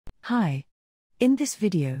Hi. In this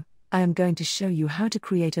video, I am going to show you how to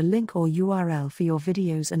create a link or URL for your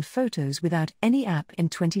videos and photos without any app in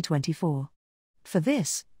 2024. For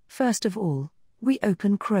this, first of all, we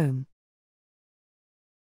open Chrome.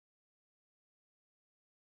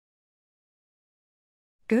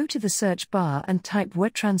 Go to the search bar and type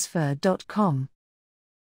wettransfer.com.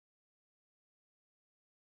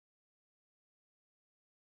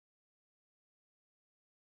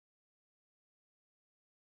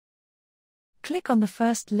 Click on the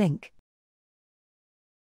first link.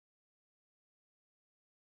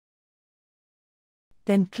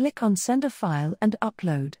 Then click on Send a file and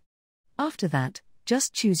upload. After that,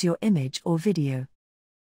 just choose your image or video.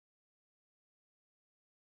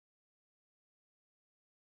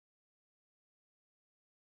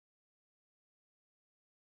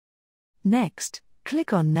 Next,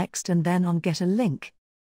 click on Next and then on Get a Link.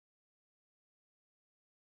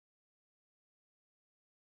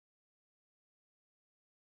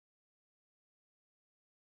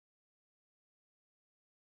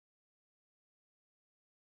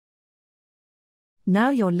 Now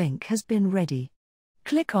your link has been ready.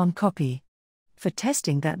 Click on Copy. For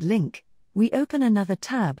testing that link, we open another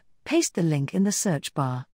tab, paste the link in the search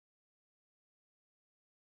bar.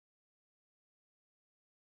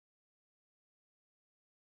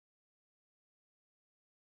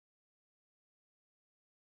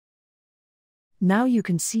 Now you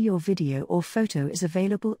can see your video or photo is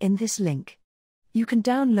available in this link. You can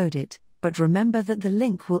download it, but remember that the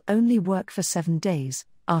link will only work for 7 days.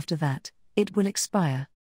 After that, it will expire.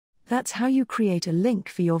 That's how you create a link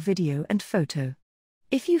for your video and photo.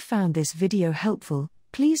 If you found this video helpful,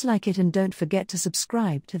 please like it and don't forget to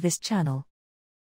subscribe to this channel.